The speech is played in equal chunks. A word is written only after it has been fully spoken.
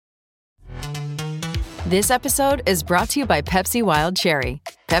This episode is brought to you by Pepsi Wild Cherry.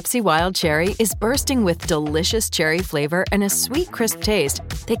 Pepsi Wild Cherry is bursting with delicious cherry flavor and a sweet, crisp taste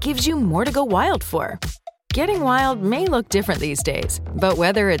that gives you more to go wild for. Getting wild may look different these days, but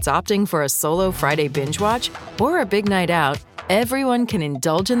whether it's opting for a solo Friday binge watch or a big night out, everyone can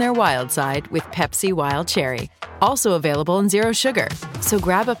indulge in their wild side with Pepsi Wild Cherry. Also available in Zero Sugar. So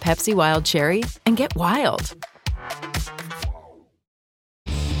grab a Pepsi Wild Cherry and get wild.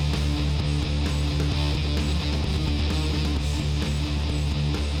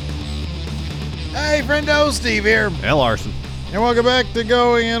 Hey, friendo, Steve here. And Larson. And welcome back to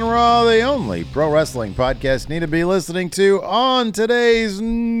Going in Raw, the only pro wrestling podcast you need to be listening to. On today's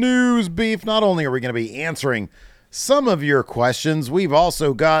News Beef, not only are we going to be answering some of your questions, we've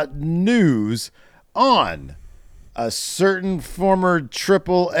also got news on a certain former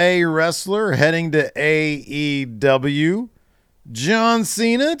AAA wrestler heading to AEW, John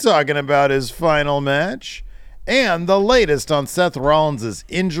Cena talking about his final match, and the latest on Seth Rollins'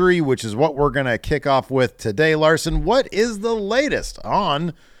 injury, which is what we're going to kick off with today. Larson, what is the latest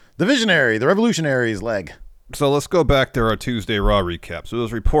on the Visionary, the Revolutionary's leg? So let's go back to our Tuesday Raw recap. So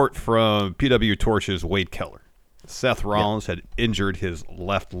there's a report from PW Torch's Wade Keller. Seth Rollins had injured his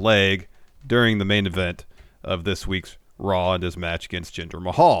left leg during the main event of this week's Raw in his match against Jinder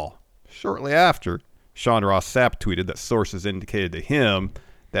Mahal. Shortly after, Sean Ross Sapp tweeted that sources indicated to him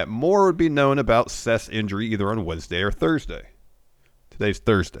that more would be known about Seth's injury either on Wednesday or Thursday. Today's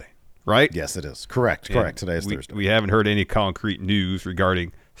Thursday, right? Yes, it is. Correct. Today is Thursday. We haven't heard any concrete news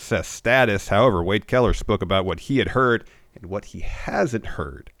regarding Seth's status. However, Wade Keller spoke about what he had heard and what he hasn't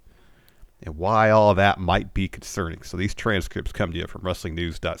heard and why all of that might be concerning. So these transcripts come to you from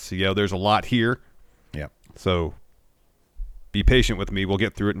WrestlingNews.co. There's a lot here. Yeah. So be patient with me. We'll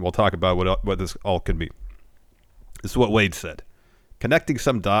get through it and we'll talk about what this all could be. This is what Wade said. Connecting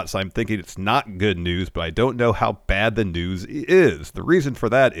some dots, I'm thinking it's not good news, but I don't know how bad the news is. The reason for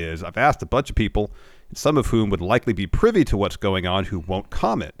that is I've asked a bunch of people, some of whom would likely be privy to what's going on, who won't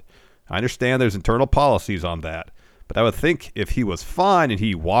comment. I understand there's internal policies on that, but I would think if he was fine and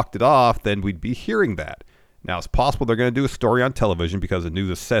he walked it off, then we'd be hearing that. Now, it's possible they're going to do a story on television because the news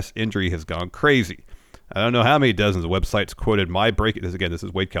of Seth's injury has gone crazy. I don't know how many dozens of websites quoted this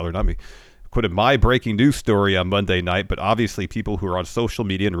is Wade Keller, not me, quoted my breaking news story on Monday night, but obviously people who are on social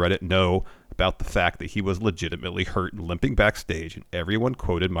media and Reddit know about the fact that he was legitimately hurt and limping backstage, and everyone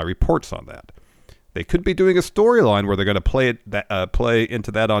quoted my reports on that. They could be doing a storyline where they're going to play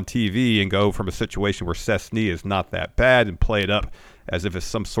into that on TV and go from a situation where Seth's knee is not that bad and play it up as if it's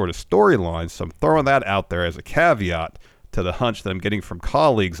some sort of storyline. So I'm throwing that out there as a caveat to the hunch that I'm getting from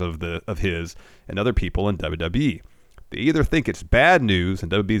colleagues of his and other people in WWE. They either think it's bad news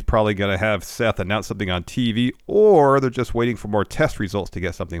and WWE's probably going to have Seth announce something on TV, or they're just waiting for more test results to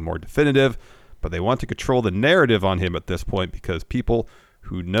get something more definitive, but they want to control the narrative on him at this point because people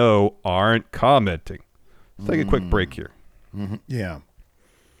who know aren't commenting. Let's take a quick break here. Mm-hmm. Yeah.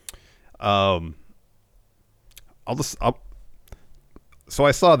 So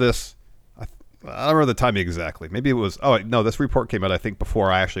I saw this. I don't remember the timing exactly. Maybe it was. Oh no, this report came out I think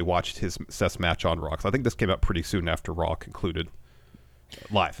before I actually watched Seth's match on Raw. So I think this came out pretty soon after Raw concluded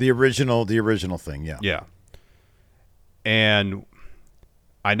live. The original thing. Yeah. Yeah. And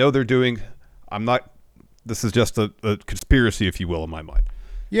I know they're doing. I'm not. This is just a conspiracy, if you will, in my mind.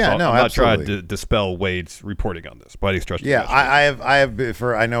 Yeah. So no. I'm not absolutely. trying to dispel Wade's reporting on this by any stretch. Yeah.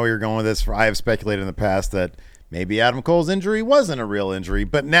 I know where you're going with this. I have speculated in the past that maybe Adam Cole's injury wasn't a real injury,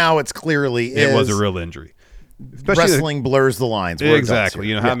 but now it's clearly it was a real injury. Especially wrestling blurs the lines. Exactly.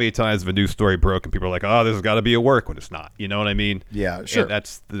 You know how many times the news story broke and people are like, "Oh, this has got to be a work," when it's not. You know what I mean? Yeah, sure. And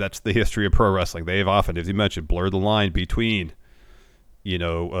that's the history of pro wrestling. They've often, as you mentioned, blurred the line between,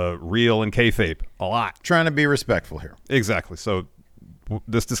 real and kayfabe a lot. Trying to be respectful here. Exactly. So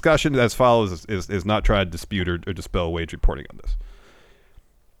this discussion as follows is not trying to dispute or dispel Wade's reporting on this.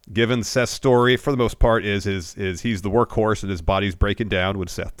 Given Seth's story, for the most part, is he's the workhorse and his body's breaking down when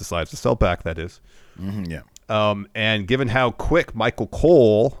Seth decides to sell back, that is. Mm-hmm, yeah. And given how quick Michael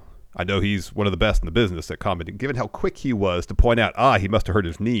Cole, I know he's one of the best in the business at commenting, given how quick he was to point out, he must have hurt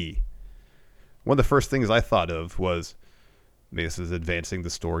his knee. One of the first things I thought of was, this is advancing the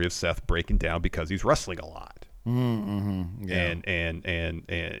story of Seth breaking down because he's wrestling a lot. Mm-hmm, yeah.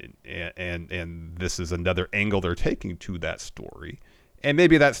 And this is another angle they're taking to that story. And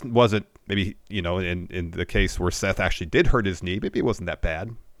maybe that wasn't, in the case where Seth actually did hurt his knee, maybe it wasn't that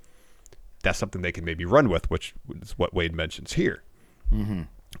bad. That's something they can maybe run with, which is what Wade mentions here. Mm-hmm.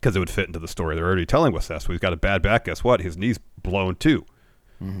 Because it would fit into the story they're already telling with Seth. So he's got a bad back. Guess what? His knee's blown too.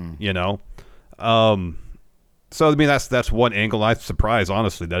 Mm-hmm. So, I mean, that's one angle. I'm surprised,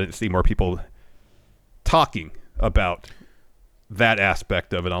 honestly, that I didn't see more people talking about that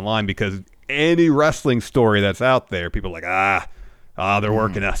aspect of it online, because any wrestling story that's out there, people are like, they're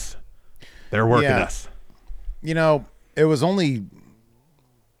working us. They're working us. You know, it was only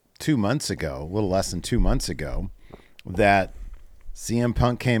 2 months ago, a little less than 2 months ago, that CM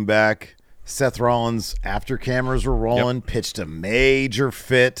Punk came back. Seth Rollins, after cameras were rolling, pitched a major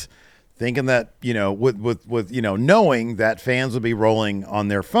fit, thinking that, with knowing that fans would be rolling on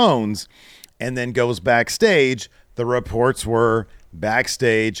their phones, and then goes backstage. The reports were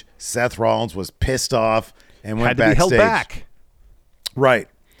backstage, Seth Rollins was pissed off and went backstage. Had to be held back. Right.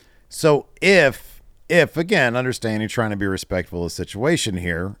 So if again, understanding, trying to be respectful of the situation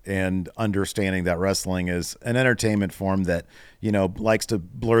here, and understanding that wrestling is an entertainment form that, likes to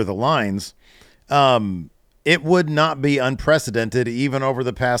blur the lines, it would not be unprecedented, even over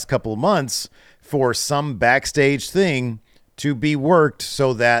the past couple of months, for some backstage thing to be worked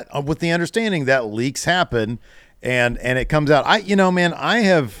so that, with the understanding that leaks happen and it comes out. I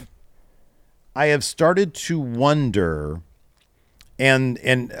have started to wonder, and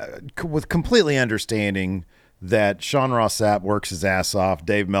with completely understanding that Sean Ross Sapp works his ass off.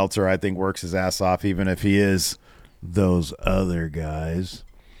 Dave Meltzer, I think, works his ass off, even if he is those other guys.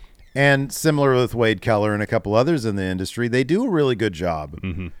 And similar with Wade Keller and a couple others in the industry, they do a really good job.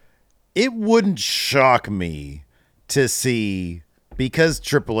 Mm-hmm. It wouldn't shock me to see, because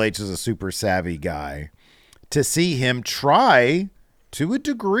Triple H is a super savvy guy, to see him try to a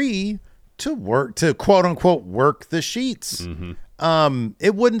degree to work, to quote unquote work the sheets. Mm-hmm.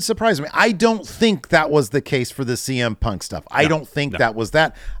 It wouldn't surprise me. I don't think that was the case for the CM Punk stuff. I don't think that was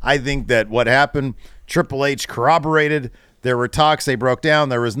that. I think that what happened, Triple H corroborated. There were talks, they broke down,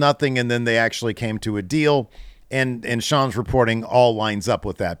 there was nothing, and then they actually came to a deal. And Sean's reporting all lines up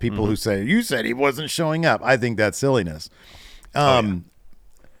with that. People who say, you said he wasn't showing up. I think that's silliness. But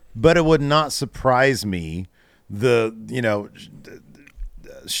it would not surprise me,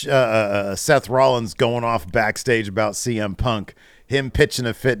 Seth Rollins going off backstage about CM Punk, him pitching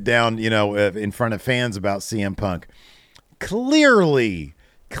a fit down, in front of fans about CM Punk. Clearly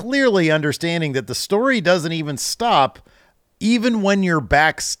understanding that the story doesn't even stop even when you're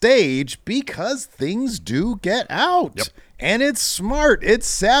backstage, because things do get out. Yep. And it's smart, it's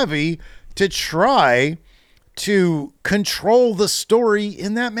savvy to try to control the story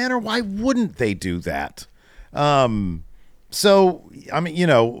in that manner. Why wouldn't they do that? So, I mean,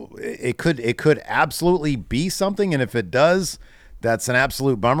 it could absolutely be something. And if it does, that's an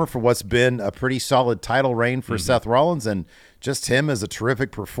absolute bummer for what's been a pretty solid title reign for Seth Rollins, and just him as a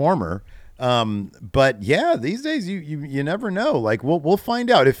terrific performer. But yeah, these days you never know. Like we'll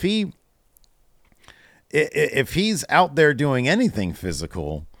find out if he's out there doing anything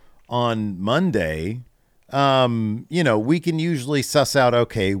physical on Monday. We can usually suss out,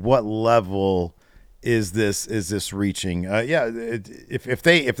 okay, what level is this reaching? If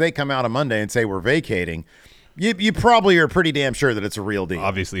they come out on Monday and say we're vacating, you probably are pretty damn sure that it's a real deal.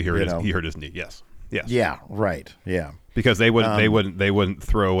 Obviously, he hurt his knee. Yes. Yeah. Right. Yeah. Because they wouldn't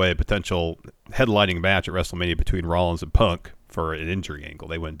throw away a potential headlining match at WrestleMania between Rollins and Punk for an injury angle.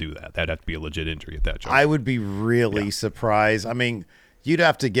 They wouldn't do that. That'd have to be a legit injury at that juncture. I would be really surprised. I mean, you'd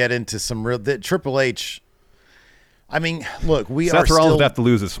have to get into some real Triple H. I mean, look, Seth Rollins would have to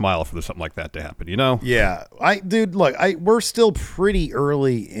lose his smile for something like that to happen. Yeah, we're still pretty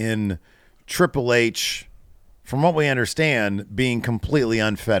early in Triple H, from what we understand, being completely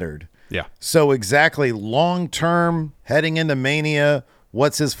unfettered. Yeah. So exactly long-term, heading into Mania,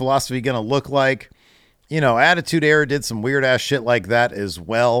 what's his philosophy going to look like? Attitude Era did some weird-ass shit like that as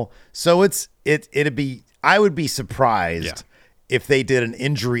well. So I would be surprised if they did an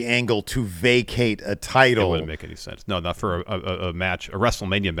injury angle to vacate a title. It wouldn't make any sense. No, not for a match, a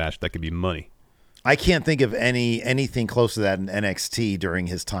WrestleMania match that could be money. I can't think of anything close to that in NXT during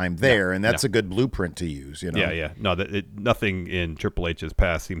his time there, and that's a good blueprint to use. Yeah. No, nothing in Triple H's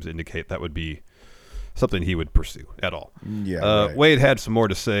past seems to indicate that would be something he would pursue at all. Yeah. Right. Wade had some more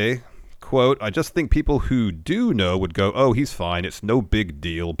to say. Quote, I just think people who do know would go, oh, he's fine. It's no big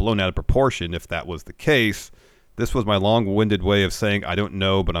deal. Blown out of proportion if that was the case. This was my long-winded way of saying I don't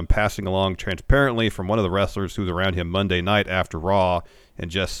know, but I'm passing along transparently from one of the wrestlers who was around him Monday night after Raw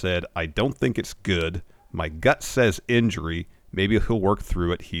and just said, I don't think it's good. My gut says injury. Maybe he'll work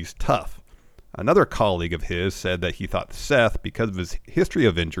through it. He's tough. Another colleague of his said that he thought Seth, because of his history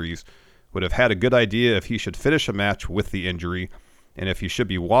of injuries, would have had a good idea if he should finish a match with the injury and if he should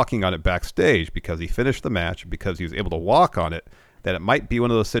be walking on it backstage because he finished the match, because he was able to walk on it, that it might be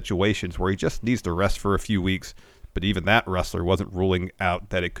one of those situations where he just needs to rest for a few weeks, but even that wrestler wasn't ruling out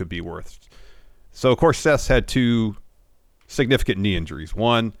that it could be worth. So, of course, Seth's had two significant knee injuries.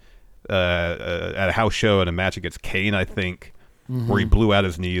 One, at a house show in a match against Kane, I think, where he blew out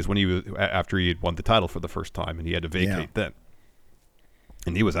his knees when he was after he had won the title for the first time, and he had to vacate then,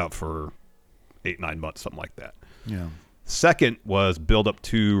 and he was out for 8-9 months, something like that. Yeah. Second was build up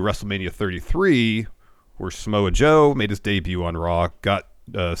to WrestleMania 33, where Samoa Joe made his debut on Raw, got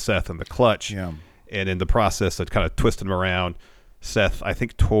Seth in the clutch, and in the process of kind of twisting him around, Seth, I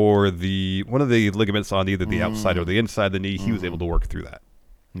think, tore one of the ligaments on either the outside or the inside of the knee. He was able to work through that.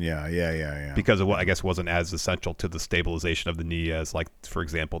 Yeah. Because of what I guess wasn't as essential to the stabilization of the knee as, like, for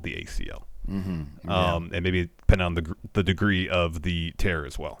example, the ACL. And maybe depending on the degree of the tear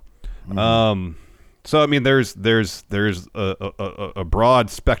as well. So I mean, there's a broad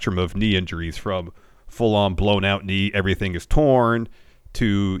spectrum of knee injuries, from full on blown out knee, everything is torn,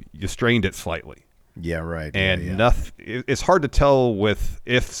 to you strained it slightly. Yeah, right. And nothing. It's hard to tell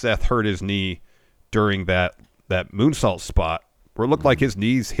if Seth hurt his knee during that moonsault spot where it looked like his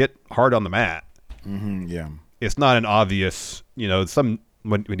knees hit hard on the mat. It's not an obvious,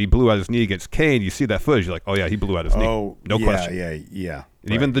 when he blew out his knee against Kane, you see that footage, you're like, oh yeah, he blew out his knee. No question. Yeah.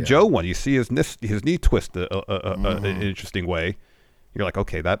 And even the Joe one, you see his knee twist an interesting way. You're like,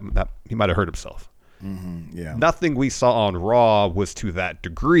 okay, that he might have hurt himself. Nothing we saw on Raw was to that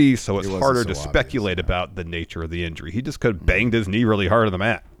degree, so it's harder to speculate about the nature of the injury. He just could have banged his knee really hard on the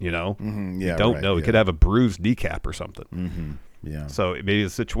mat, you don't know. He could have a bruised kneecap or something. So maybe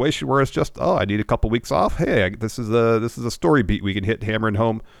it's a situation where it's just, I need a couple weeks off. Hey, this is a story beat we can hit hammering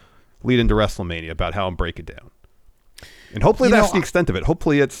home, lead into WrestleMania about how I'm breaking down. And hopefully that's the extent of it.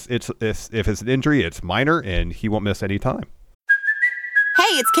 Hopefully if it's an injury, it's minor and he won't miss any time.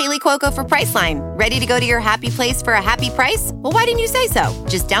 Hey, it's Kaylee Cuoco for Priceline. Ready to go to your happy place for a happy price? Well, why didn't you say so?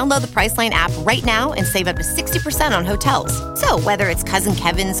 Just download the Priceline app right now and save up to 60% on hotels. So whether it's Cousin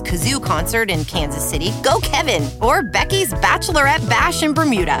Kevin's Kazoo Concert in Kansas City, go Kevin, or Becky's Bachelorette Bash in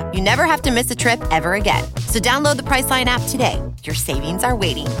Bermuda, you never have to miss a trip ever again. So download the Priceline app today. Your savings are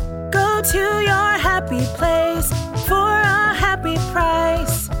waiting. Go to your happy place for a happy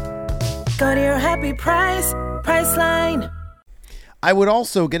price. Go to your happy price, Priceline. I would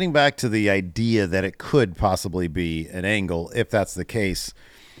also, getting back to the idea that it could possibly be an angle, if that's the case,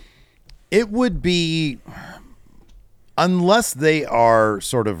 it would be, unless they are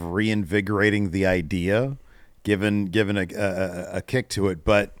sort of reinvigorating the idea, given a kick to it.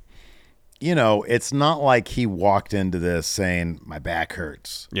 But, it's not like he walked into this saying, my back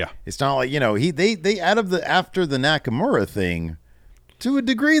hurts. Yeah. It's not like, they after the Nakamura thing, to a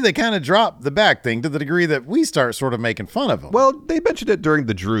degree, they kind of dropped the back thing to the degree that we start sort of making fun of them. Well, they mentioned it during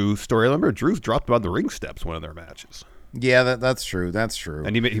the Drew story. I remember Drew's dropped him on the ring steps one of their matches. Yeah, that's true. That's true.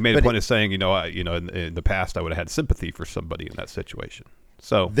 And he made a point of saying, in the past, I would have had sympathy for somebody in that situation.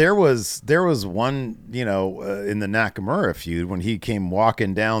 So there was one, in the Nakamura feud when he came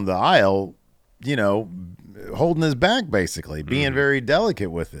walking down the aisle, holding his back, basically, being very delicate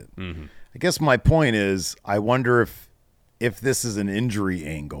with it. I guess my point is, I wonder if this is an injury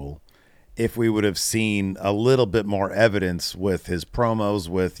angle, if we would have seen a little bit more evidence with his promos,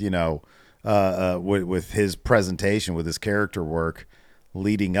 with with his presentation, with his character work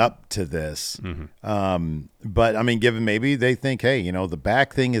leading up to this. But I mean, given maybe they think, hey, the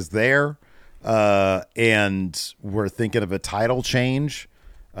back thing is there, and we're thinking of a title change,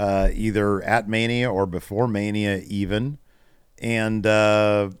 either at Mania or before Mania even, and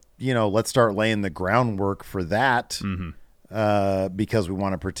let's start laying the groundwork for that. Because we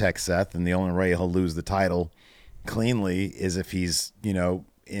want to protect Seth, and the only way he'll lose the title cleanly is if he's,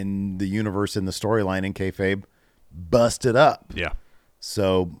 in the universe, in the storyline, in kayfabe, busted up. Yeah.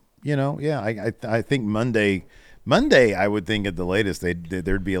 So, I think Monday, I would think at the latest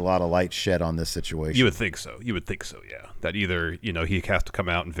there'd be a lot of light shed on this situation. You would think so, yeah. That either, he has to come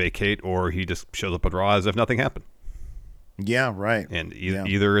out and vacate, or he just shows up at Raw as if nothing happened. Yeah, right. And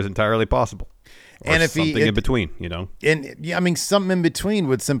either is entirely possible. Or and if something in between, And yeah, I mean, something in between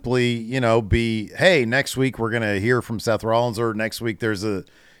would simply, be, hey, next week we're going to hear from Seth Rollins, or next week there's a,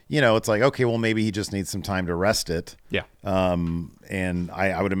 it's like, okay, well, maybe he just needs some time to rest it. Yeah. And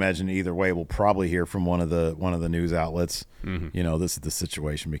I would imagine either way, we'll probably hear from one of the news outlets. This is the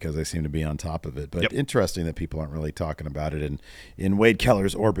situation, because they seem to be on top of it. But interesting that people aren't really talking about it in Wade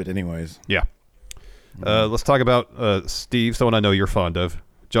Keller's orbit anyways. Yeah. Let's talk about Steve, someone I know you're fond of,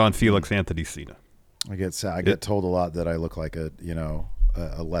 John Felix Anthony Cena. I get told a lot that I look like a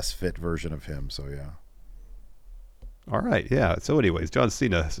less fit version of him. So yeah. All right, yeah. So anyways, John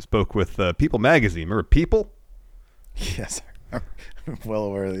Cena spoke with People Magazine. Remember People? Yes, I'm well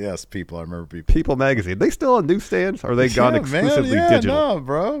aware. Yes, People. I remember People. People Magazine. They still on newsstands? Or are they gone exclusively digital? No,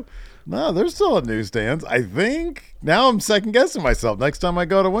 bro. No, they're still at newsstands, I think. Now I'm second guessing myself. Next time I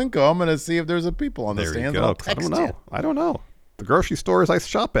go to Winco, I'm going to see if there's a People on the There you stands. go. I'll 'Cause I text don't know. you. I don't know. The grocery stores I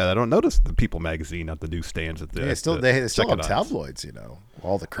shop at, I don't notice the People magazine at the newsstands at the. They still have tabloids,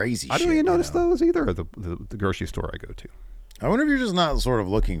 all the crazy shit. I don't even notice those either at the grocery store I go to. I wonder if you're just not sort of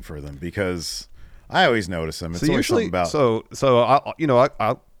looking for them, because I always notice them. It's So always usually, something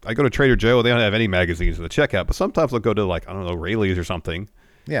about. I go to Trader Joe. They don't have any magazines in the checkout, but sometimes I'll go to Rayleigh's or something.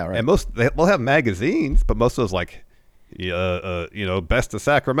 Yeah, right. And they'll have magazines, but most of those Best of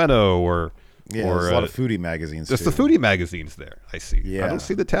Sacramento or there's a lot of foodie magazines. Just too. the foodie magazines there. I see. Yeah, I don't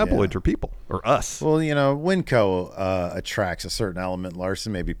see the tabloids or People or us. Well, Winco attracts a certain element,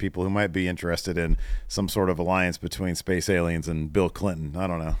 Larson. Maybe people who might be interested in some sort of alliance between space aliens and Bill Clinton. I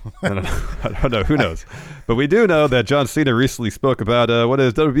don't know. I don't know. Who knows? But we do know that John Cena recently spoke about what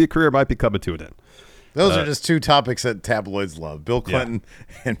his WWE career might be coming to an end. Those are just two topics that tabloids love: Bill Clinton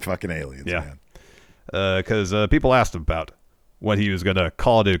and fucking aliens. Yeah. Because people asked him about when he was going to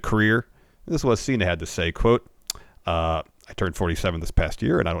call it a career. This is what Cena had to say, quote, I turned 47 this past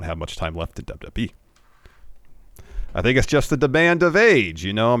year, and I don't have much time left in WWE. I think it's just the demand of age.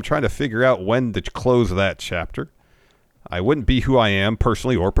 I'm trying to figure out when to close that chapter. I wouldn't be who I am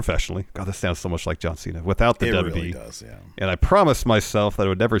personally or professionally. God, this sounds so much like John Cena. Without the WWE. It really does, yeah. And I promised myself that I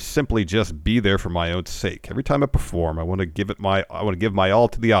would never simply just be there for my own sake. Every time I perform, I want to give my all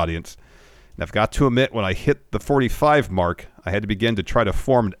to the audience. And I've got to admit, when I hit the 45 mark, I had to begin to try to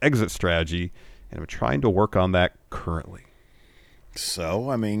form an exit strategy, and I'm trying to work on that currently.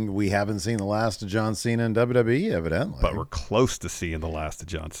 So, we haven't seen the last of John Cena in WWE, evidently. But we're close to seeing the last of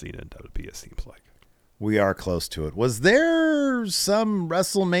John Cena in WWE, it seems like. We are close to it. Was there some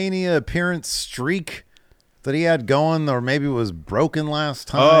WrestleMania appearance streak that he had going, or maybe it was broken last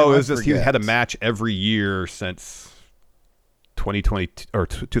time? Oh, it was just he had a match every year since 2020 or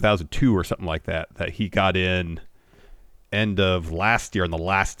 2002 or something like that he got in end of last year on the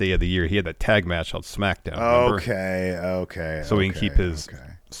last day of the year. He had that tag match on SmackDown. Okay. So he can keep his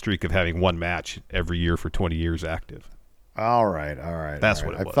streak of having one match every year for 20 years active. All right. That's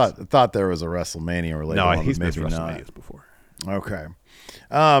what it was. I thought there was a WrestleMania related one. No, he's missed maybe WrestleManias not. before. Okay.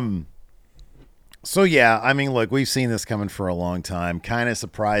 So yeah, look, we've seen this coming for a long time. Kind of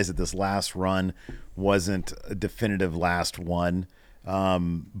surprised that this last run wasn't a definitive last one.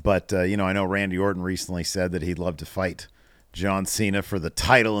 But I know Randy Orton recently said that he'd love to fight John Cena for the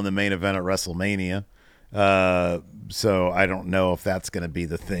title in the main event at WrestleMania. So I don't know if that's going to be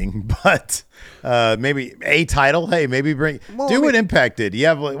the thing, but maybe a title. Hey, maybe what Impact did. You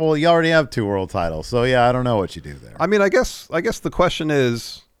already have 2 world titles. So yeah, I don't know what you do there. I guess the question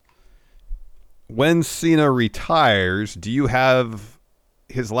is, when Cena retires, do you have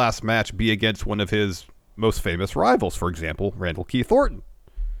his last match be against one of his most famous rivals? For example, Randall Keith Orton.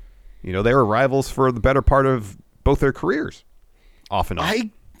 They were rivals for the better part of both their careers, off and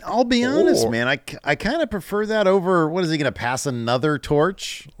on. I'll be honest, man. I kind of prefer that over. What is he going to pass another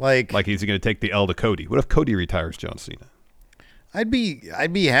torch? Like he's going to take the L to Cody. What if Cody retires John Cena? I'd be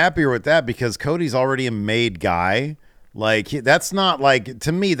happier with that, because Cody's already a made guy. That's not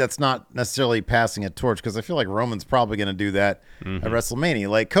to me, that's not necessarily passing a torch, because I feel like Roman's probably going to do that at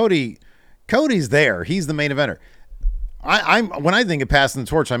WrestleMania. Cody's there. He's the main eventer. When I think of passing the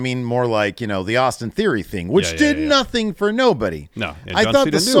torch, I mean more like, the Austin Theory thing, which did nothing for nobody. No, and I thought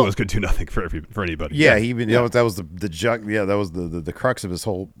Cena knew it was going to do nothing for anybody. Yeah, that was the jug. Yeah, that was the crux of his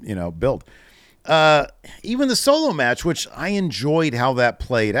whole build. Even the solo match, which I enjoyed how that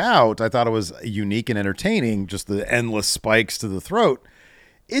played out. I thought it was unique and entertaining. Just the endless spikes to the throat.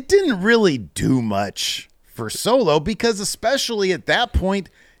 It didn't really do much for Solo, because especially at that point,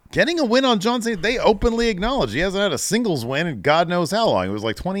 getting a win on John Cena, they openly acknowledge he hasn't had a singles win in God knows how long. It was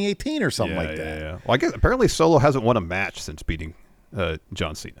like 2018 or something like that. Yeah. Well, I guess apparently Solo hasn't won a match since beating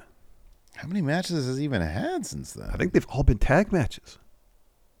John Cena. How many matches has he even had since then? I think they've all been tag matches.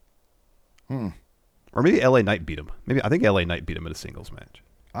 Or maybe LA Knight beat him. I think LA Knight beat him in a singles match.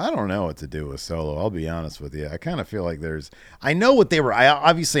 I don't know what to do with Solo. I'll be honest with you. I kind of feel like I know what they were.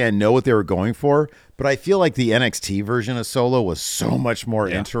 I know what they were going for, but I feel like the NXT version of Solo was so much more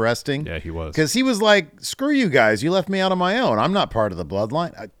interesting. Yeah, he was. Because he was like, screw you guys. You left me out on my own. I'm not part of the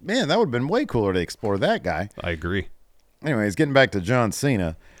bloodline. Man, that would have been way cooler to explore that guy. I agree. Anyways, getting back to John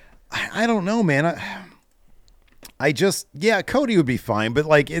Cena. I don't know, man. Cody would be fine, but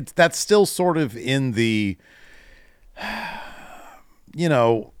that's still sort of in the,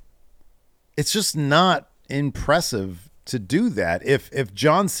 it's just not impressive to do that. If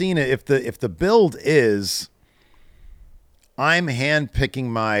John Cena, if the build is, I'm handpicking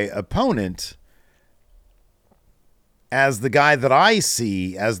my opponent, as the guy that I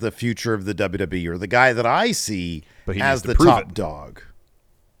see as the future of the WWE, or the guy that I see as the top dog.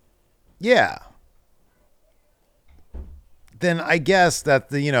 Yeah. Then I guess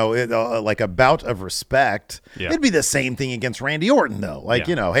that like a bout of respect. Yeah. It'd be the same thing against Randy Orton, though. Like,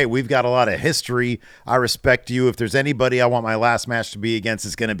 hey, we've got a lot of history. I respect you. If there's anybody I want my last match to be against,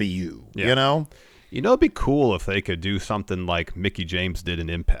 it's going to be you. Yeah. You know? It'd be cool if they could do something like Mickie James did in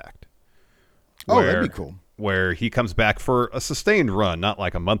Impact. That'd be cool. Where he comes back for a sustained run, not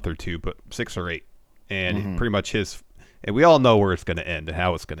like a month or two, but 6 or 8. And pretty much and we all know where it's going to end and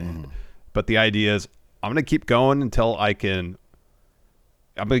how it's going to end. But the idea is, I'm going to keep going until I'm going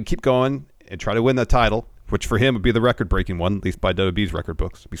to keep going and try to win the title, which for him would be the record-breaking one, at least by WWE's record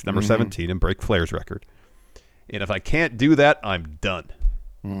books. It'd be number 17 and break Flair's record. And if I can't do that, I'm done.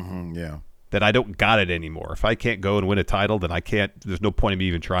 Yeah. Then I don't got it anymore. If I can't go and win a title, then there's no point in me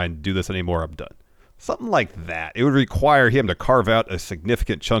even trying to do this anymore. I'm done. Something like that. It would require him to carve out a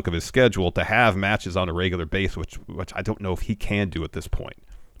significant chunk of his schedule to have matches on a regular basis, which I don't know if he can do at this point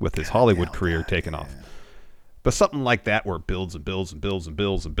with his Hollywood career taking off. But something like that where it builds and builds and builds and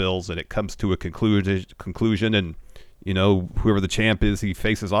builds and builds, and it comes to a conclusion, and whoever the champ is he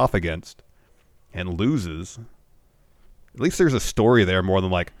faces off against and loses. At least there's a story there more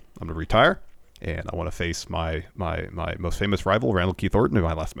than like, I'm going to retire and I want to face my most famous rival, Randall Keith Orton, in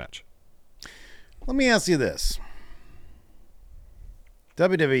my last match. Let me ask you this.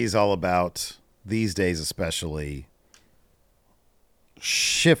 WWE is all about, these days especially,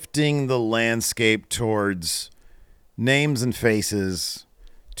 shifting the landscape towards names and faces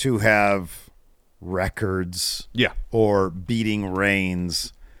to have records or beating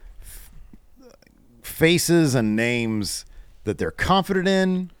reigns. Faces and names that they're confident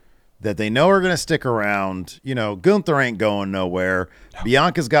in, that they know are going to stick around. Gunther ain't going nowhere. No.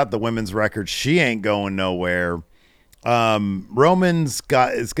 Bianca's got the women's record. She ain't going nowhere. Roman's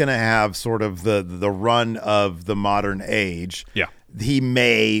is going to have sort of the run of the modern age. Yeah. He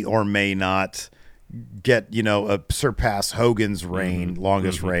may or may not get, surpass Hogan's reign,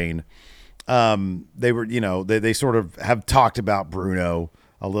 longest reign. They were, they sort of have talked about Bruno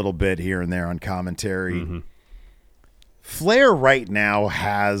a little bit here and there on commentary. Flair right now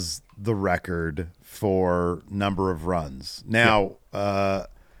has the record for number of runs. Now,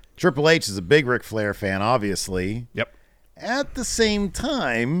 Triple H is a big Ric Flair fan, obviously. Yep. At the same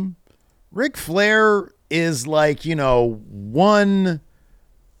time, Ric Flair is like, one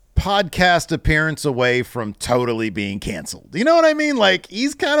podcast appearance away from totally being canceled. You know what I mean? Like,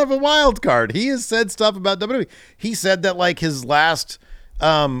 he's kind of a wild card. He has said stuff about WWE. He said that, like, his last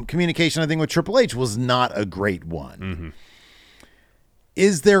communication, I think, with Triple H was not a great one.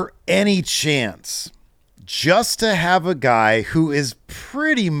 Is there any chance just to have a guy who is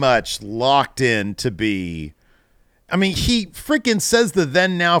pretty much locked in to be, I mean, he freaking says the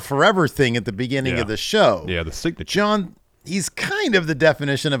then, now, forever thing at the beginning of the show. Yeah, the signature. John, he's kind of the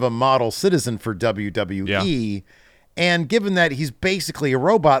definition of a model citizen for WWE. Yeah. And given that he's basically a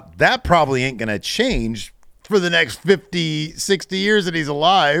robot, that probably ain't going to change for the next 50, 60 years that he's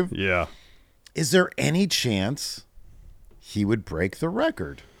alive. Yeah. Is there any chance he would break the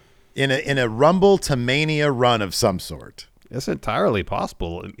record in a Rumble to Mania run of some sort? It's entirely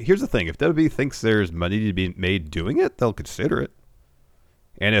possible. Here's the thing. If WWE thinks there's money to be made doing it, they'll consider it.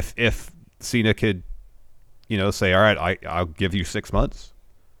 And if Cena could, say, all right, I'll give you 6 months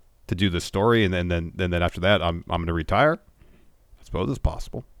to do the story, and then after that, I'm going to retire. I suppose it's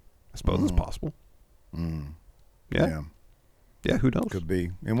possible. It's possible. Yeah. Yeah, who knows? Could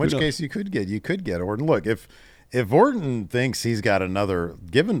be. In which case you could get Orton. Look, if Orton thinks he's got another,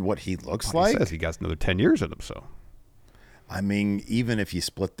 given what he looks like, he says he got another 10 years in him. So, I mean, even if you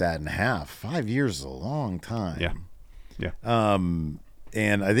split that in half, 5 years is a long time. Yeah.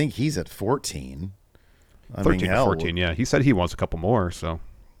 And I think he's at 14. 13 to 14. Yeah, he said he wants a couple more. So,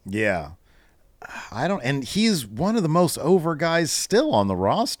 yeah. And he's one of the most over guys still on the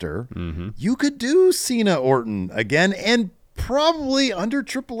roster. You could do Cena Orton again and probably under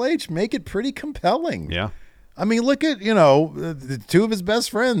Triple H make it pretty compelling. Yeah. I mean, look at, the two of his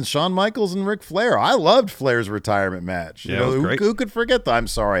best friends, Shawn Michaels and Ric Flair. I loved Flair's retirement match. Yeah, it was great. Who could forget the I'm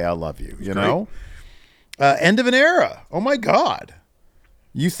sorry, I love you, know? End of an era. Oh my God.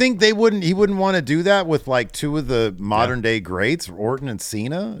 You think he wouldn't want to do that with like two of the modern day greats, Orton and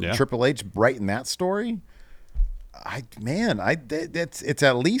Cena, Triple H writing that story? It's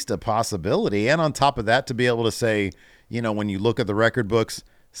at least a possibility. And on top of that, to be able to say, when you look at the record books,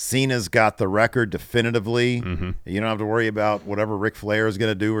 Cena's got the record definitively. You don't have to worry about whatever Ric Flair is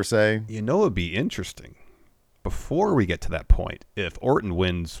going to do or say. It'd be interesting before we get to that point if Orton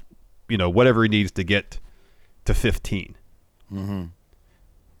wins, whatever he needs to get to 15. Mm-hmm.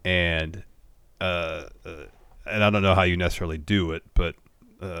 And I don't know how you necessarily do it, but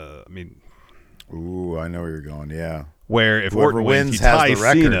I mean, ooh, I know where you're going. Yeah, where if whoever Orton wins he has ties the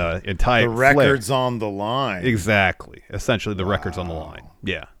record. Cena and tie The Flair. record's on the line. Exactly. Essentially, the record's on the line.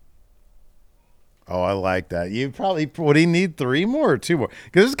 Yeah. Oh, I like that. You probably would he need 3 more or 2 more?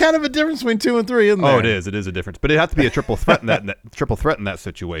 Because there's kind of a difference between 2 and 3, isn't there? Oh, it is. It is a difference, but it has to be a triple threat in that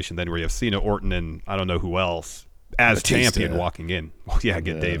situation. Then where you have Cena, Orton, and I don't know who else as Batista. champion walking in. Well, yeah,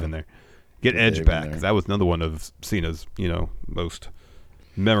 get Dave in there, get Dave Edge in back there. because that was another one of Cena's most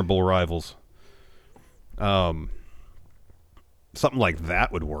memorable rivals. Something like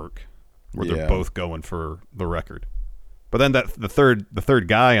that would work, where they're both going for the record. But then the third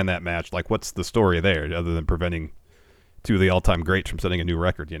guy in that match, like, what's the story there other than preventing 2 of the all-time greats from setting a new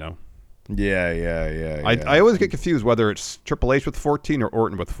record? Yeah. I always get confused whether it's Triple H with 14 or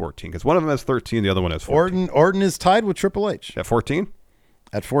Orton with 14 because one of them has 13, the other one has 14. Orton is tied with Triple H At 14?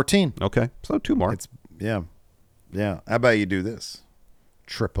 at 14. Okay, so 2 more. Yeah. How about you do this?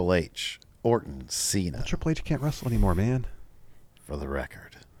 Triple H, Orton, Cena Triple H can't wrestle anymore, man. for the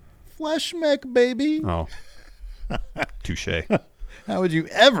record. Flesh mech, baby. Oh, touche. How would you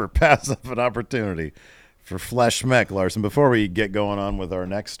ever pass up an opportunity for Flesh mech, Larson? Before we get going on with our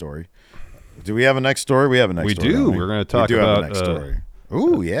next story, do we have a next story? We have a next We story. do. don't We're gonna talk we do about, have a next story.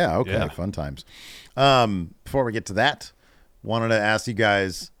 Ooh, yeah. Okay, yeah. fun times. Before we get to that, wanted to ask you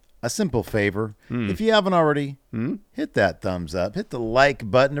guys a simple favor. If you haven't already, hit that thumbs up, hit the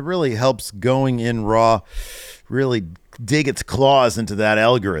like button. It really helps Going In Raw really dig its claws into that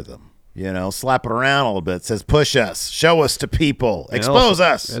algorithm. Slap it around a little bit. It says, push us, show us to people, expose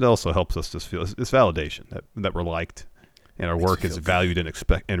us. It also helps us just feel it's validation that we're liked and our work is valued and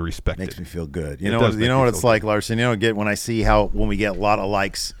respected. Makes me feel good. It does make You know me what it's feel like, Larson? When I see when we get a lot of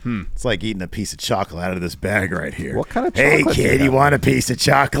likes, it's like eating a piece of chocolate out of this bag right here. What kind of Hey, chocolate do you kid, you have? want a piece of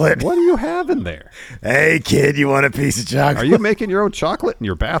chocolate? What do you have in there? Hey, kid, you want a piece of chocolate? Are you making your own chocolate in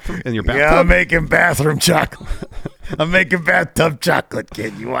your bathroom? Yeah, I'm making bathroom chocolate. I'm making bathtub chocolate,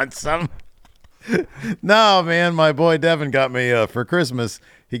 kid. You want some? No, man, my boy Devin got me for Christmas.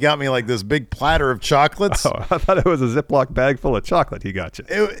 He got me like this big platter of chocolates. Oh, I thought it was a Ziploc bag full of chocolate he got you.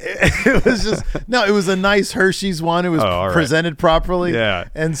 It was just it was a nice Hershey's one. It was all right. presented properly. Yeah.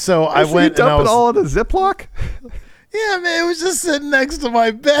 And so I So went you and I dump was it all in a Ziploc? Yeah, man, it was just sitting next to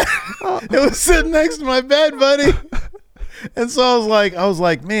my bed. It was sitting next to my bed, buddy. And so I was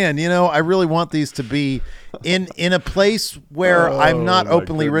like, man, I really want these to be in a place where I'm not my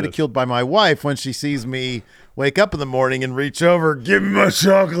openly goodness. ridiculed by my wife when she sees me wake up in the morning and reach over, give me my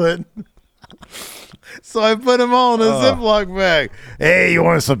chocolate. So I put them all in a Ziploc bag. Hey, you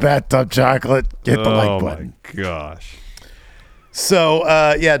want some bathtub chocolate? Hit the like button. Oh, my gosh. So,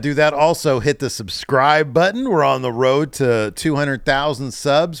 do that. Also, hit the subscribe button. We're on the road to 200,000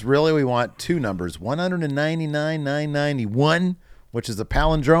 subs. Really, we want 2 numbers, 199,991, which is a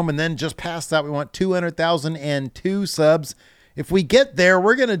palindrome. And then just past that, we want 200,002 subs. If we get there,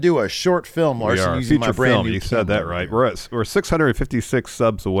 we're going to do a short film, Larson, We are. using my Feature brand film. new You said that camera right. here. We're 656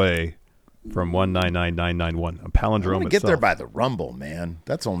 subs away from 199,991. A palindrome I want to itself. get there by the Rumble, man.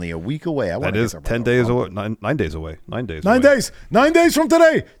 That's only a week away. I want That to is get there by 10 the days Rumble. away. 9 days away. 9 days. 9 away. days. 9 days from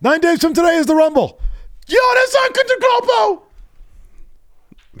today. 9 days from today is the Rumble. Jonas Antetokounmpo.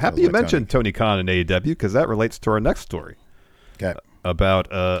 Happy you mentioned Tony Khan and AEW because that relates to our next story. Okay. About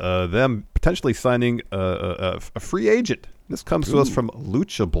them potentially signing a free agent. This comes to us from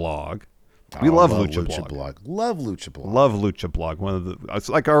Lucha Blog. We love Lucha Blog. Love Lucha Blog. Love Lucha Blog. It's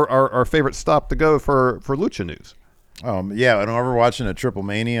like our favorite stop to go for Lucha news. Yeah, and whenever watching a Triple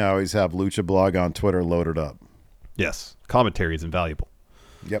Mania, I always have Lucha Blog on Twitter loaded up. Yes, commentary is invaluable.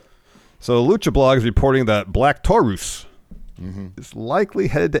 Yep. So Lucha Blog is reporting that Black Taurus is likely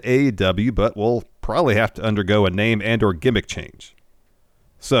headed to AEW, but will probably have to undergo a name and or gimmick change.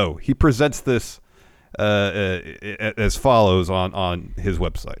 So he presents this as follows on his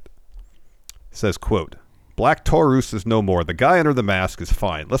website. It says, quote, Black Taurus is no more. The guy under the mask is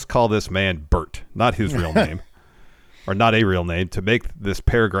fine. Let's call this man Bert, not his real name. Or not a real name, to make this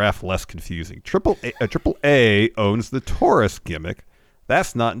paragraph less confusing. Triple A owns the Taurus gimmick.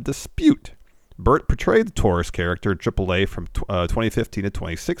 That's not in dispute. Bert portrayed the Taurus character in AAA from 2015 to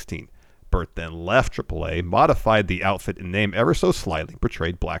 2016. Bert then left AAA, modified the outfit and name ever so slightly,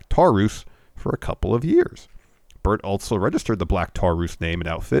 portrayed Black Taurus for a couple of years. Bert also registered the Black Taurus name and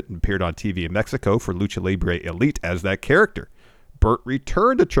outfit and appeared on TV in Mexico for Lucha Libre Elite as that character. Bert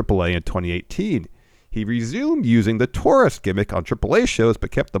returned to AAA in 2018. He resumed using the Taurus gimmick on AAA shows but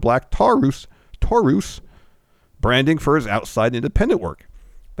kept the Black Taurus branding for his outside independent work.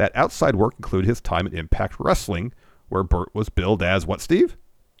 That outside work included his time at Impact Wrestling, where Burt was billed as what, Steve?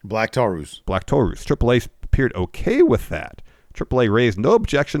 Black Taurus. Black Taurus. AAA appeared okay with that. AAA raised no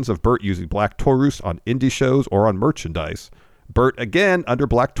objections of Burt using Black Taurus on indie shows or on merchandise. Burt, again, under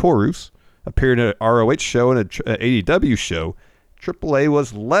Black Taurus, appeared in an ROH show and an AEW show. AAA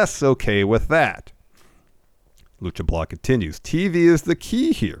was less okay with that. Lucha Blog continues. TV is the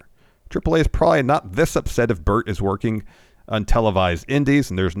key here. AAA is probably not this upset if Burt is working on televised indies,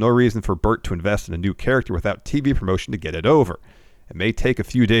 and there's no reason for Burt to invest in a new character without TV promotion to get it over. It may take a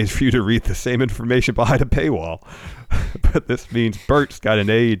few days for you to read the same information behind a paywall, but this means Burt's got an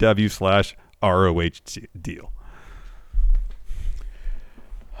AEW/ROH deal.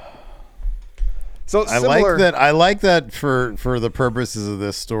 So I like that for the purposes of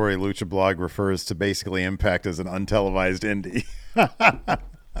this story, Lucha Blog refers to basically Impact as an untelevised indie.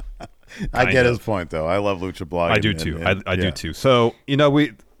 I get his point, though. I love Lucha Blog. I do too. I do too. So,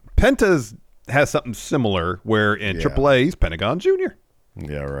 Penta's has something similar where in AAA he's Pentagon Jr.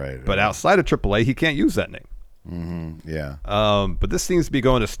 Yeah, right. But outside of AAA, he can't use that name. Mm-hmm. Yeah. But this seems to be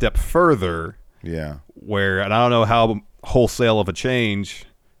going a step further. Yeah. And I don't know how wholesale of a change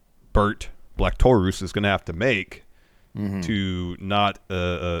Burt Black Taurus is going to have to make to not,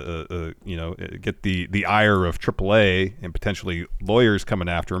 get the ire of AAA and potentially lawyers coming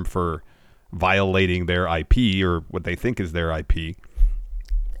after him for violating their IP or what they think is their IP.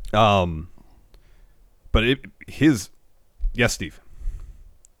 Yes, Steve.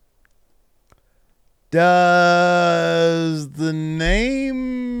 Does the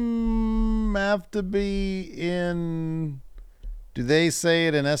name have to be in? Do they say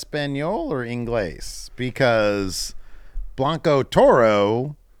it in Espanol or Inglés? Because Blanco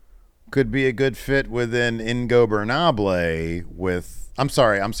Toro could be a good fit within Ingobernable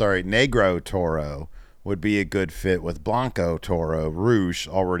Negro Toro would be a good fit with Blanco Toro. Rouge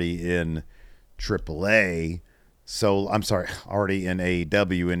already in AAA. So, already in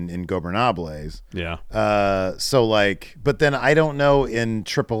AEW in Ingobernables. Yeah. But then I don't know in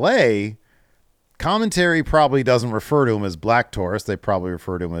AAA, commentary probably doesn't refer to him as Black Taurus. They probably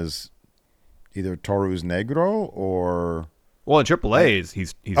refer to him as either Taurus Negro or... Well, in AAA,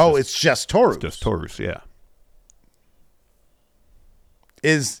 he's it's just Taurus. It's just Taurus, yeah.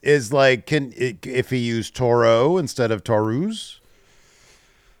 If he used Toro instead of Taurus?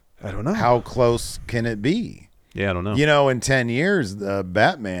 I don't know. How close can it be? Yeah, I don't know. In 10 years,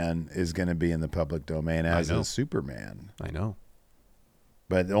 Batman is going to be in the public domain as is Superman. I know.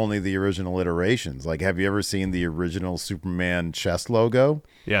 But only the original iterations. Like, have you ever seen the original Superman chest logo?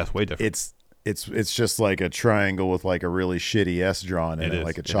 Yeah, it's way different. It's just like a triangle with like a really shitty S drawn in it,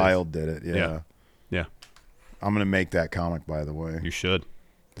 like a child did it. Yeah. I'm going to make that comic, by the way. You should.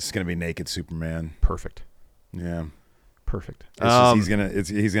 It's going to be naked Superman. Perfect. Yeah. Perfect. He's gonna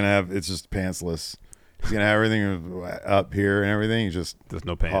have it's just pantsless. He's gonna have everything up here and everything. There's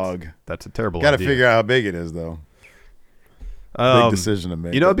no pants. Hug. That's a terrible idea. Got to figure out how big it is, though. Big decision to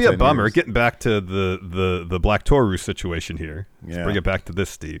make. It'd be a bummer. Getting back to the Black Taurus situation here. Let's bring it back to this,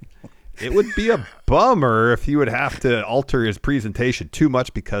 Steve. It would be a bummer if he would have to alter his presentation too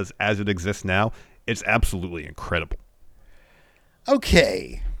much because as it exists now, it's absolutely incredible.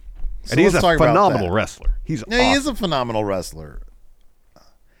 Okay. And he's a phenomenal wrestler. He is a phenomenal wrestler.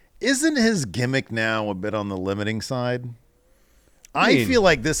 Isn't his gimmick now a bit on the limiting side? I feel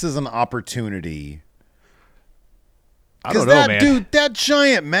like this is an opportunity. I don't know, man. Dude, that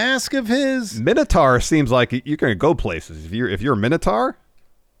giant mask of his. Minotaur seems like you're going to go places. If you're a Minotaur,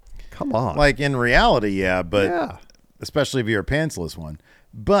 come on. Like in reality, yeah, but especially if you're a pantsless one.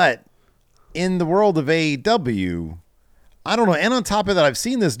 But in the world of AEW, I don't know. And on top of that, I've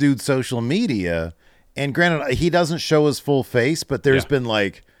seen this dude's social media, and granted, he doesn't show his full face, but there's been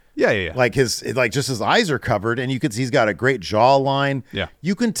like, like his eyes are covered, and you can see he's got a great jawline. Yeah,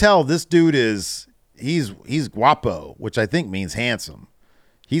 you can tell this dude he's guapo, which I think means handsome.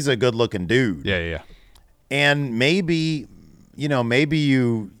 He's a good looking dude. Yeah. And maybe, I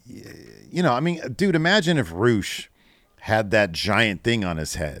mean, dude, imagine if Roosh had that giant thing on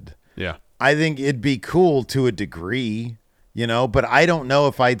his head. Yeah, I think it'd be cool to a degree. But I don't know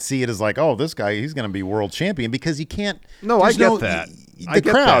if I'd see it as like, oh, this guy, he's going to be world champion because you can't. No, I get that. The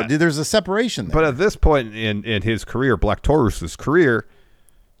crowd, there's a separation there. But at this point in his career, Black Taurus's career,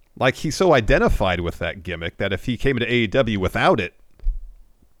 like he's so identified with that gimmick that if he came into AEW without it,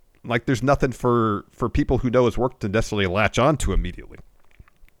 like there's nothing for people who know his work to necessarily latch onto immediately.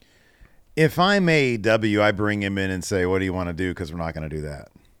 If I'm AEW, I bring him in and say, what do you want to do? Because we're not going to do that.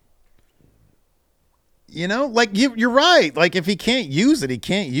 Like you're right. Like if he can't use it, he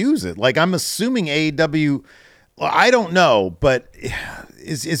can't use it. Like I'm assuming AEW, well, I don't know, but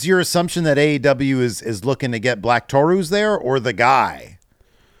is your assumption that AEW is looking to get Black Taurus there or the guy?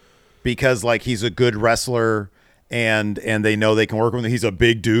 Because like he's a good wrestler and they know they can work with him. He's a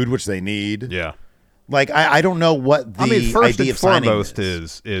big dude, which they need. Yeah. Like I don't know what the first idea and of signing foremost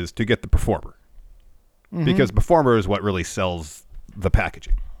is to get the performer. Because performer is what really sells the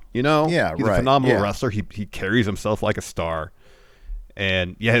packaging. You know? Yeah, he's right. a phenomenal Yeah. wrestler. He carries himself like a star.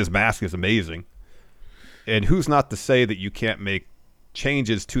 And yeah, his mask is amazing. And who's not to say that you can't make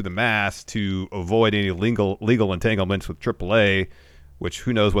changes to the mask to avoid any legal entanglements with AAA, which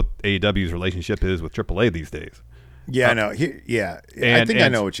who knows what AEW's relationship is with AAA these days. Yeah, I know. I think I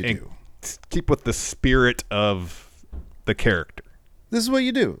know what you do. Keep with the spirit of the character. This is what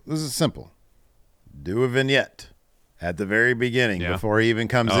you do. This is simple. Do a vignette at the very beginning before he even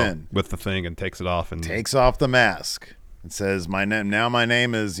comes in. With the thing and takes it off. And takes off the mask. It says, my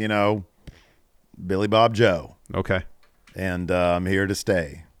name is, Billy Bob Joe. Okay. And I'm here to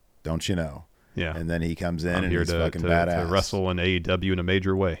stay. Don't you know? Yeah. And then he comes in I'm and here he's to, fucking to, badass. to wrestle in AEW in a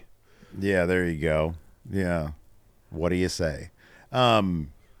major way. Yeah, there you go. Yeah. What do you say?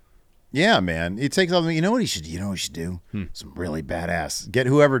 Yeah, man. He takes off. You know what he should do? Some really badass. Get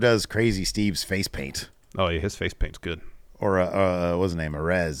whoever does Crazy Steve's face paint. Oh, yeah, his face paint's good. Or what's his name?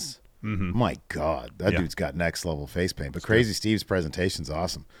 Arez. Mm-hmm. My God, that dude's got next level face paint. But Crazy Steve's presentation's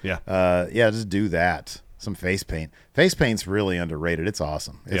awesome. Yeah. Just do that. Some face paint. Face paint's really underrated. It's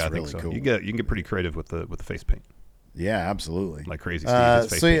awesome. It's I really think so. cool. You can get pretty creative with the face paint. Yeah, absolutely. Like Crazy Steve, his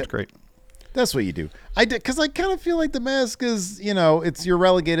face paint's great. That's what you do. Because I kind of feel like the mask is, you're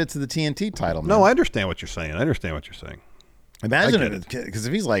relegated to the TNT title. Man. No, I understand what you're saying. Imagine it, because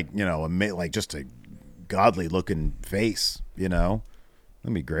if he's like, like just a godly looking face, that'd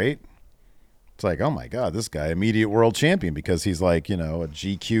be great. It's like, oh my God, this guy, immediate world champion because he's like, a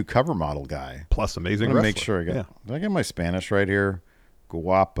GQ cover model guy. Plus amazing I'm gonna wrestler. make sure I got. Did I get my Spanish right here?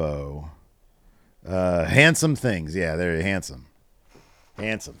 Guapo. Handsome things. Yeah, there, handsome.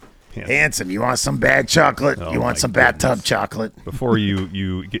 Handsome. You want some bad chocolate? Oh, you want some bathtub chocolate? Before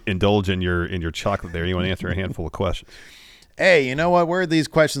you indulge in your chocolate there, you want to answer a handful of questions. Hey, you know what? Where did these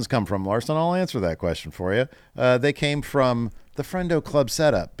questions come from, Larson? I'll answer that question for you. They came from the Friendo Club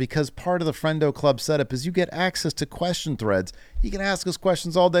setup, because part of the Friendo Club setup is you get access to question threads. You can ask us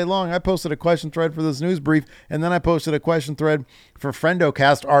questions all day long. I posted a question thread for this news brief, and then I posted a question thread for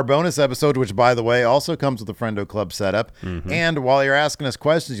FriendoCast, our bonus episode, which, by the way, also comes with the Friendo Club setup. Mm-hmm. And while you're asking us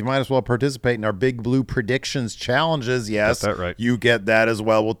questions, you might as well participate in our Big Blue Predictions challenges. Yes, got that right. You get that as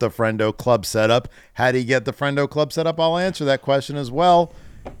well with the Friendo Club setup. How do you get the Friendo Club setup? I'll answer that question as well.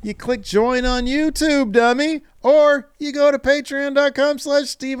 You click join on YouTube, dummy, or you go to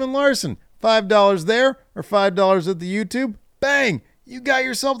patreon.com/Steven Larson. $5 there or $5 at the YouTube. Bang! You got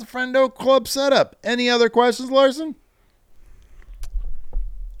yourself the Friendo Club setup. Any other questions, Larson? I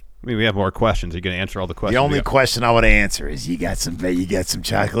mean, we have more questions. Are you going to answer all the questions? The only question I want to answer is you got some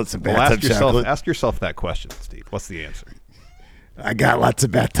chocolate, some bathtub chocolate. Ask yourself that question, Steve. What's the answer? I got lots of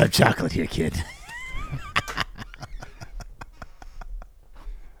bathtub chocolate here, kid.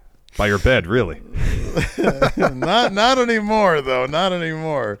 By your bed, really? Not anymore, though. Not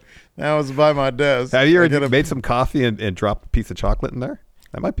anymore. That was by my desk. Have you ever made some coffee and dropped a piece of chocolate in there?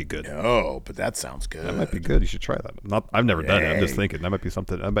 That might be good. No, but that sounds good. That might be good. You should try that. I've never done it. I'm just thinking that might be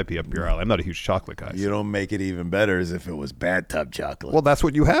something. That might be up your alley. I'm not a huge chocolate guy. You don't make it even better as if it was bathtub chocolate. Well, that's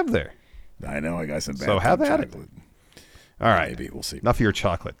what you have there. I know. I got some bathtub chocolate. So have at it. All right. Maybe. We'll see. Enough of your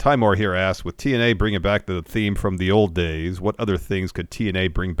chocolate. Ty Moore here asks, with TNA bringing back the theme from the old days, what other things could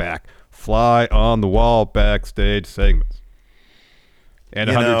TNA bring back? Fly on the wall backstage segments. And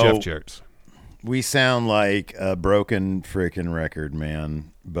 100 Jeff Jarrett's. We sound like a broken freaking record,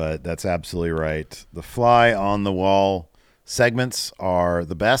 man, but that's absolutely right. The fly on the wall segments are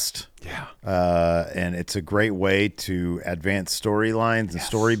the best. Yeah. And it's a great way to advance storylines and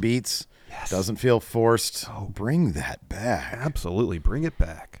story beats. Yes. Doesn't feel forced. Oh, bring that back. Absolutely. Bring it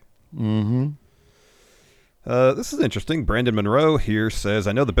back. Mm-hmm. This is interesting. Brandon Monroe here says,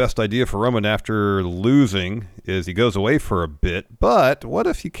 I know the best idea for Roman after losing is he goes away for a bit, but what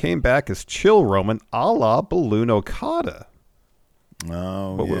if he came back as chill Roman a la Balloon Okada?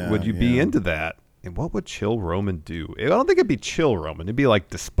 Oh, Would you be into that? And what would chill Roman do? I don't think it'd be chill Roman. It'd be like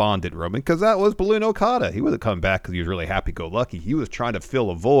despondent Roman, because that was Balloon Okada. He wasn't coming back because he was really happy-go-lucky. He was trying to fill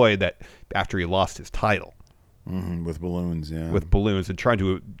a void that after he lost his title. Mm-hmm, with balloons, yeah. With balloons and trying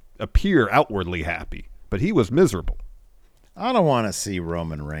to appear outwardly happy. But he was miserable. I don't want to see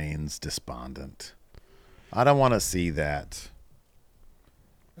Roman Reigns despondent. I don't want to see that.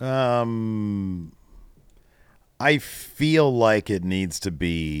 I feel like it needs to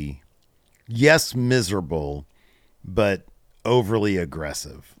be, yes, miserable, but overly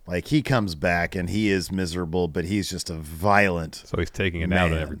aggressive. Like, he comes back and he is miserable, but he's just a violent So he's taking it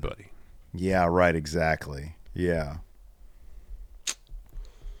out on everybody. Yeah, right, exactly. Yeah.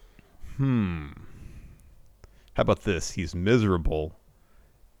 How about this? He's miserable,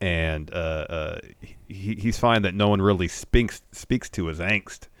 and he's finding that no one really speaks to his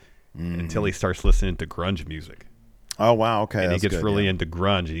angst until he starts listening to grunge music. Oh, wow, okay. And he gets good, really into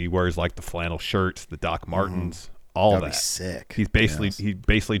grunge. He wears like the flannel shirts, the Doc Martens, all That'd that. be sick. He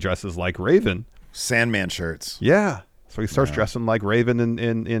basically dresses like Raven. Sandman shirts. Yeah. So he starts dressing like Raven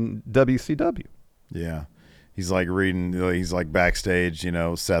in WCW. Yeah. He's like reading, he's like backstage,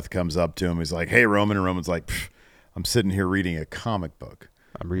 Seth comes up to him. He's like, "Hey, Roman." And Roman's like, "I'm sitting here reading a comic book."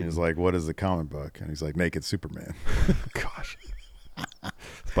 I'm reading. And he's like, "What is the comic book?" And he's like, "Naked Superman." Gosh.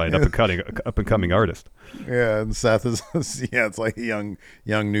 It's by an up and coming artist. Yeah, and Seth is, it's like a young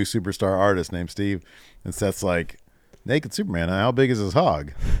new superstar artist named Steve. And Seth's like, "Naked Superman, how big is his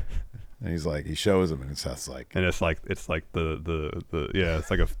hog?" And he's like, he shows him, and Seth's like, and it's like it's like it's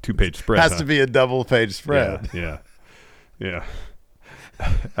like a 2-page spread. Has to be a double-page spread. Yeah.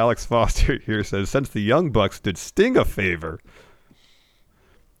 Alex Foster here says, since the Young Bucks did Sting a favor,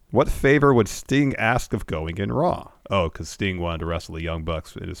 what favor would Sting ask of going in Raw? Oh, because Sting wanted to wrestle the Young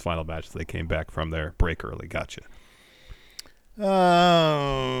Bucks in his final match. So they came back from their break early. Gotcha.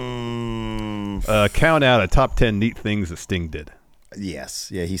 Count out a top 10 neat things that Sting did. Yes.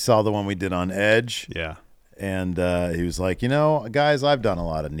 Yeah, he saw the one we did on Edge. Yeah. And he was like, guys, I've done a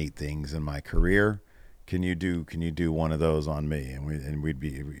lot of neat things in my career. Can you do one of those on me? And we'd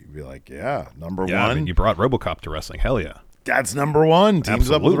be like, yeah, number one. I mean, you brought RoboCop to wrestling. Hell yeah. That's number one.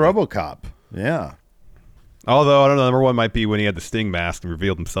 Teams up with RoboCop. Yeah. Although, I don't know, number one might be when he had the Sting mask and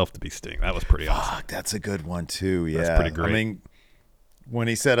revealed himself to be Sting. That was pretty awesome. Fuck, that's a good one, too. Yeah. That's pretty great. I mean, when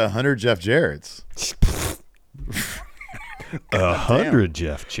he said 100 Jeff Jarrett's. 100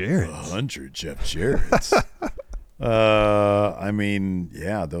 Jeff Jarrett's. 100 Jeff Jarrett's. I mean,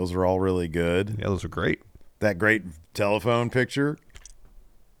 yeah, those are all really good. Yeah, those are great. That great telephone picture.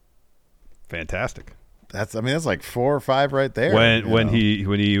 Fantastic. That's like 4 or 5 right there. When he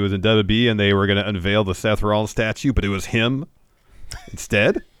was in WWE and they were going to unveil the Seth Rollins statue, but it was him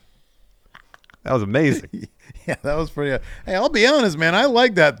instead. That was amazing. Yeah, that was pretty. Hey, I'll be honest, man. I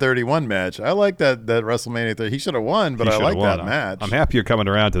like that 31 match. I like that WrestleMania 30. He should have won, but I like that match. I'm happy you're coming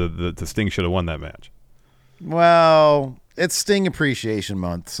around to the Sting should have won that match. Well, it's Sting Appreciation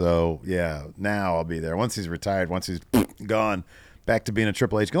Month, so yeah. Now I'll be there once he's retired. Once he's gone, back to being a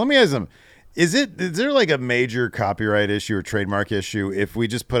Triple H. Let me ask him: Is there like a major copyright issue or trademark issue if we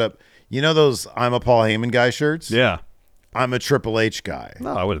just put up, those "I'm a Paul Heyman guy" shirts? Yeah, I'm a Triple H guy.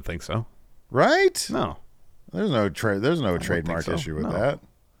 No, I wouldn't think so. Right? No. There's no trademark issue with that.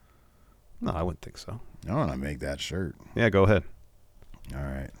 No, I wouldn't think so. I want to make that shirt. Yeah, go ahead. All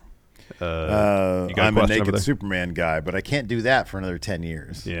right. You got I'm a a naked Superman guy, but I can't do that for another 10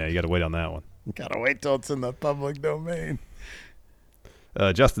 years. Yeah, you got to wait on that one. Got to wait till it's in the public domain.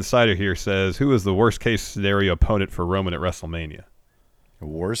 Justin Sider here says, who is the worst case scenario opponent for Roman at WrestleMania?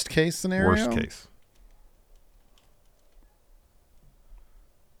 Worst case scenario? Worst case.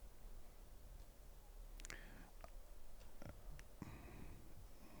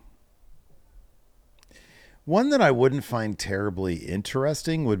 One that I wouldn't find terribly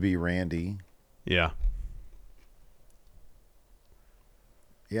interesting would be Randy. Yeah.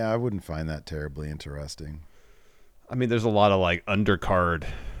 Yeah, I wouldn't find that terribly interesting. I mean, there's a lot of like undercard.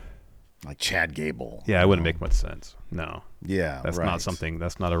 Like Chad Gable. Yeah, it wouldn't make much sense. No. Yeah, that's right.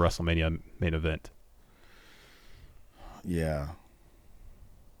 That's not a WrestleMania main event. Yeah.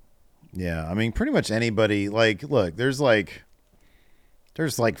 Yeah, I mean, pretty much anybody. Like, look, there's like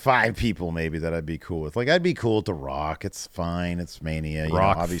 5 people maybe that I'd be cool with. Like, I'd be cool with The Rock. It's fine. It's Mania.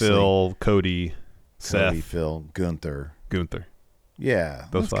 Rock, obviously. Phil, Cody, Seth. Phil, Gunther. Yeah,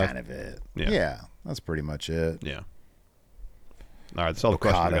 Those that's 5? kind of it. Yeah, that's pretty much it. Yeah. All right, that's all the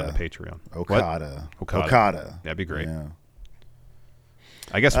questions we got on the Patreon. Okada. Yeah, that'd be great. Yeah.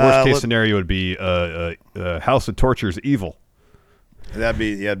 I guess worst case scenario would be House of Torture's Evil. That'd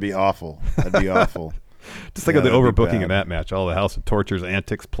be awful. That'd be awful. Just think of the overbooking in that match. All the House of Torture's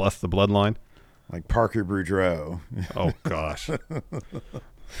antics plus the bloodline. Like Parker Boudreaux. Oh, gosh.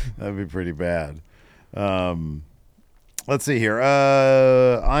 That'd be pretty bad. Let's see here.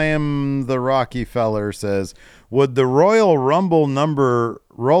 I am the Rocky Feller says, would the Royal Rumble number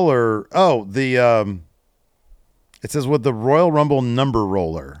roller... it says, would the Royal Rumble number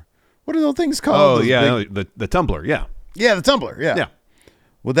roller... What are those things called? Oh, yeah, the tumbler, yeah. Yeah, the tumbler, yeah. Yeah.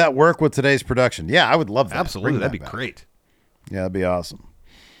 Would that work with today's production? Yeah, I would love that. Absolutely, that'd be back. great. Yeah, that'd be awesome.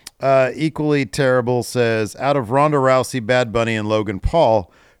 Equally terrible says, out of Ronda Rousey, Bad Bunny, and Logan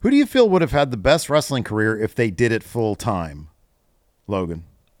Paul, who do you feel would have had the best wrestling career if they did it full time? Logan.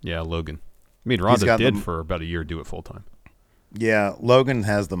 Yeah, Logan. I mean, Ronda did for about a year do it full time. Yeah, Logan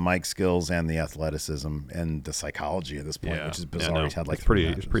has the mic skills and the athleticism and the psychology at this point, which is bizarre. No, he's had like it's 3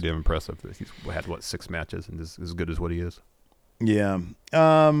 matches. It's pretty impressive. He's had, 6 matches and is as good as what he is. Yeah.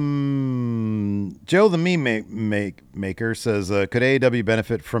 Joe the Meme Maker says, could AEW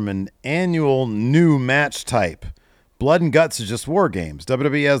benefit from an annual new match type? Blood and Guts is just War Games.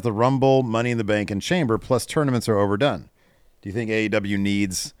 WWE has the Rumble, Money in the Bank, and Chamber, plus tournaments are overdone. Do you think AEW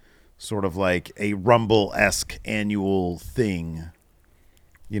needs sort of like a Rumble-esque annual thing?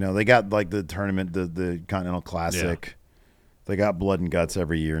 You know, they got like the tournament, the Continental Classic. Yeah. They got Blood and Guts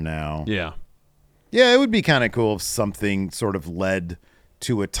every year now. Yeah. Yeah, it would be kind of cool if something sort of led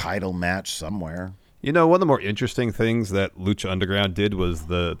to a title match somewhere. You know, one of the more interesting things that Lucha Underground did was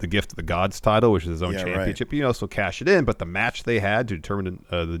the Gift of the Gods title, which is his own championship. Right. You know, so cash it in, but the match they had to determine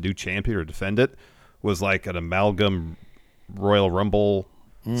the new champion or defend it was like an amalgam Royal Rumble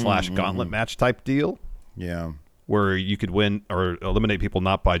 / Gauntlet match type deal. Yeah. Where you could win or eliminate people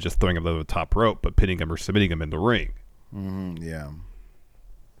not by just throwing them to the top rope, but pinning them or submitting them in the ring. Yeah.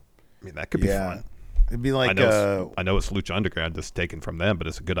 I mean, that could be fun. It'd be like I know it's Lucha Underground, just taken from them, but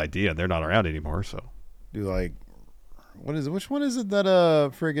it's a good idea, and they're not around anymore. So, do like, what is it? Which one is it that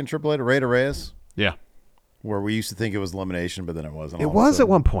friggin' Triple H, Rey de Reyes? Yeah, where we used to think it was elimination, but then it wasn't. It was at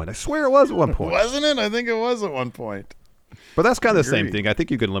one point. I swear it was at one point. Wasn't it? I think it was at one point. But that's kind of the same thing. I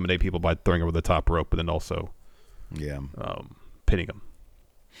think you could eliminate people by throwing over the top rope, but then also, pinning them.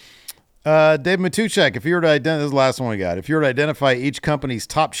 Dave Matuchek, if you were to identify, this is the last one we got. If you were to identify each company's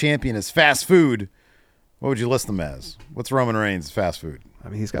top champion as fast food, what would you list them as? What's Roman Reigns' fast food? I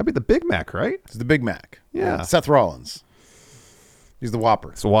mean, he's got to be the Big Mac, right? He's the Big Mac. Yeah. Seth Rollins. He's the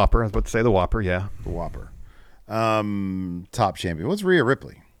Whopper. It's the Whopper. I was about to say the Whopper, yeah. The Whopper. Top champion. What's Rhea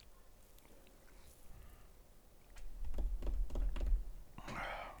Ripley?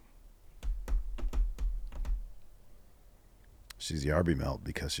 She's the Arby melt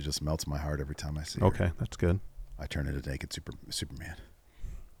because she just melts my heart every time I see her. Okay, that's good. I turn into naked Superman.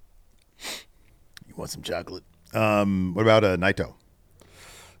 You want some chocolate? What about Naito?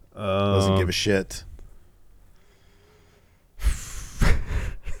 Doesn't give a shit.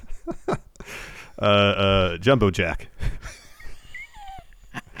 Jumbo Jack.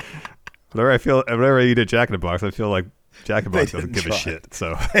 Whenever I eat a Jack in the Box, I feel like Jack in the Box doesn't give a shit.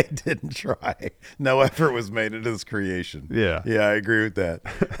 So they didn't try. No effort was made into this creation. Yeah, I agree with that.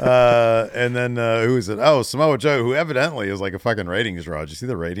 And then who is it? Oh, Samoa Joe, who evidently is like a fucking ratings draw. Did you see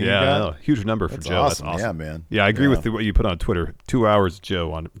the rating? Yeah, huge number for Joe. Awesome. That's awesome. Yeah, man. Yeah, I agree with what you put on Twitter. 2 hours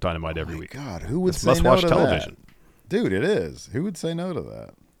Joe on Dynamite every week. God, who would say must no watch to television? That? Dude, it is. Who would say no to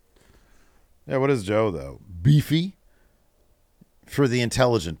that? Yeah, what is Joe though? Beefy for the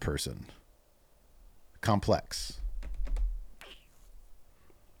intelligent person. Complex.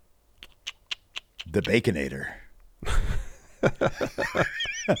 The Baconator.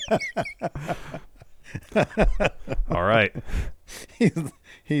 All right.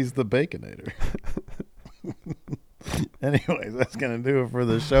 He's the Baconator. Anyways, that's going to do it for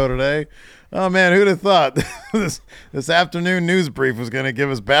the show today. Oh, man, who'd have thought this afternoon news brief was going to give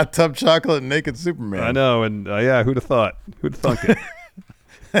us bathtub chocolate and naked Superman? I know, and who'd have thought? Who'd have thunk it?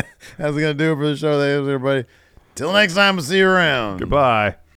 That's going to do it for the show. Thanks, everybody. Till next time, we'll see you around. Goodbye.